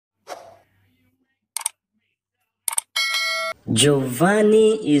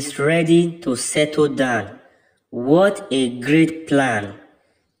Giovanni is ready to settle down. What a great plan.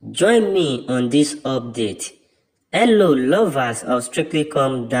 Join me on this update. Hello lovers of Strictly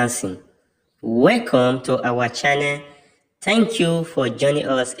Come Dancing. Welcome to our channel. Thank you for joining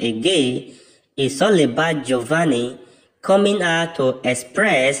us again. It's all about Giovanni coming out to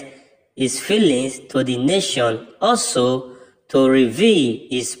express his feelings to the nation, also to reveal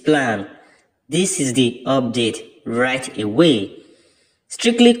his plan. This is the update right away.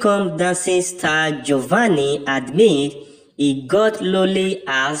 Strictly Come Dancing star Giovanni admits he got lonely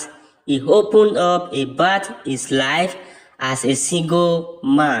as he opened up about his life as a single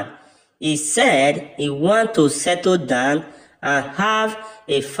man. He said he wants to settle down and have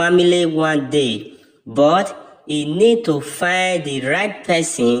a family one day, but he needs to find the right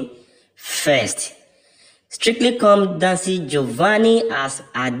person first. Strictly Come Dancing Giovanni has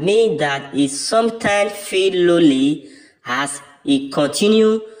admitted that he sometimes feels lonely as he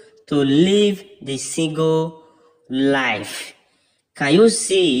continues to live the single life. Can you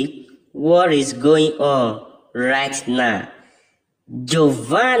see what is going on right now?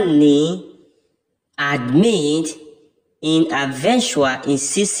 Giovanni admits in a venture in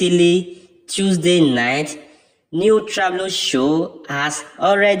Sicily Tuesday night, new travel show has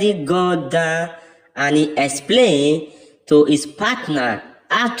already gone down, and he explained to his partner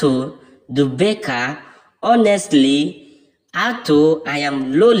Anton Du Beke, honestly, Anton, I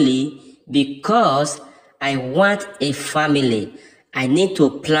am lonely because I want a family. I need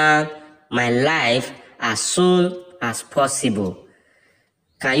to plan my life as soon as possible.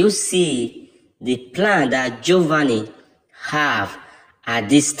 Can you see the plan that Giovanni have at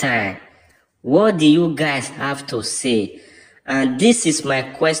this time? What do you guys have to say? And this is my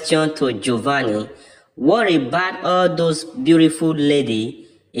question to Giovanni. What about all those beautiful ladies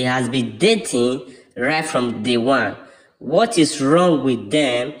he has been dating right from day one? What is wrong with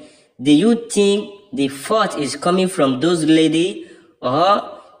them? Do you think the fault is coming from those ladies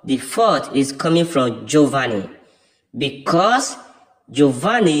or the fault is coming from Giovanni? Because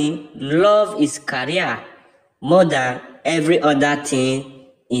Giovanni loves his career more than every other thing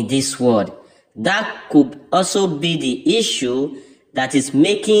in this world. That could also be the issue that is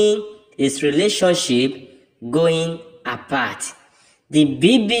making his relationship going apart. The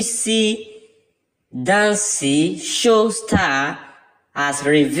BBC dancing show star has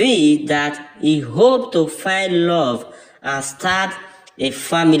revealed that he hopes to find love and start a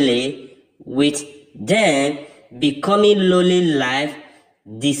family with them, becoming lonely life,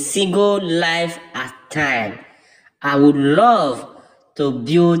 the single life at time. I would love to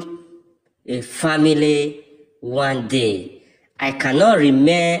build a family one day. I cannot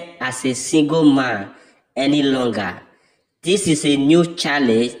remain as a single man any longer. This is a new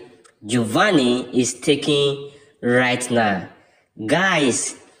challenge Giovanni is taking right now.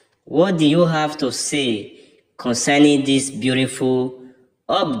 Guys, what do you have to say concerning this beautiful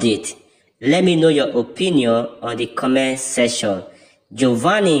update? Let me know your opinion on the comment section.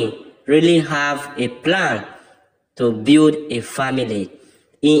 Giovanni really have a plan to build a family.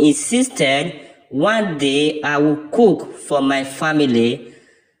 He insisted, one day I will cook for my family.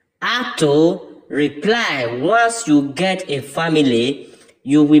 Ato replied, once you get a family,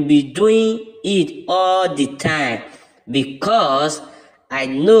 you will be doing it all the time because I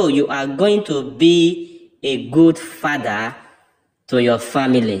know you are going to be a good father to your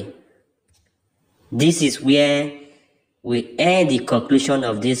family. This is where we end the conclusion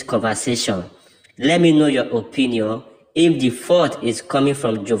of this conversation. Let me know your opinion. If the fault is coming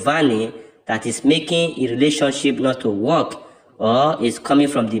from Giovanni that is making a relationship not to work, or is coming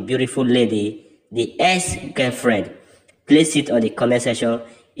from the beautiful lady, the ex-girlfriend, place it on the comment section.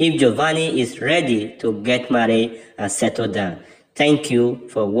 If Giovanni is ready to get married and settle down. Thank you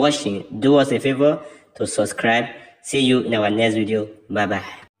for watching. Do us a favor to subscribe. See you in our next video. Bye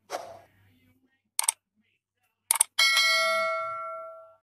bye.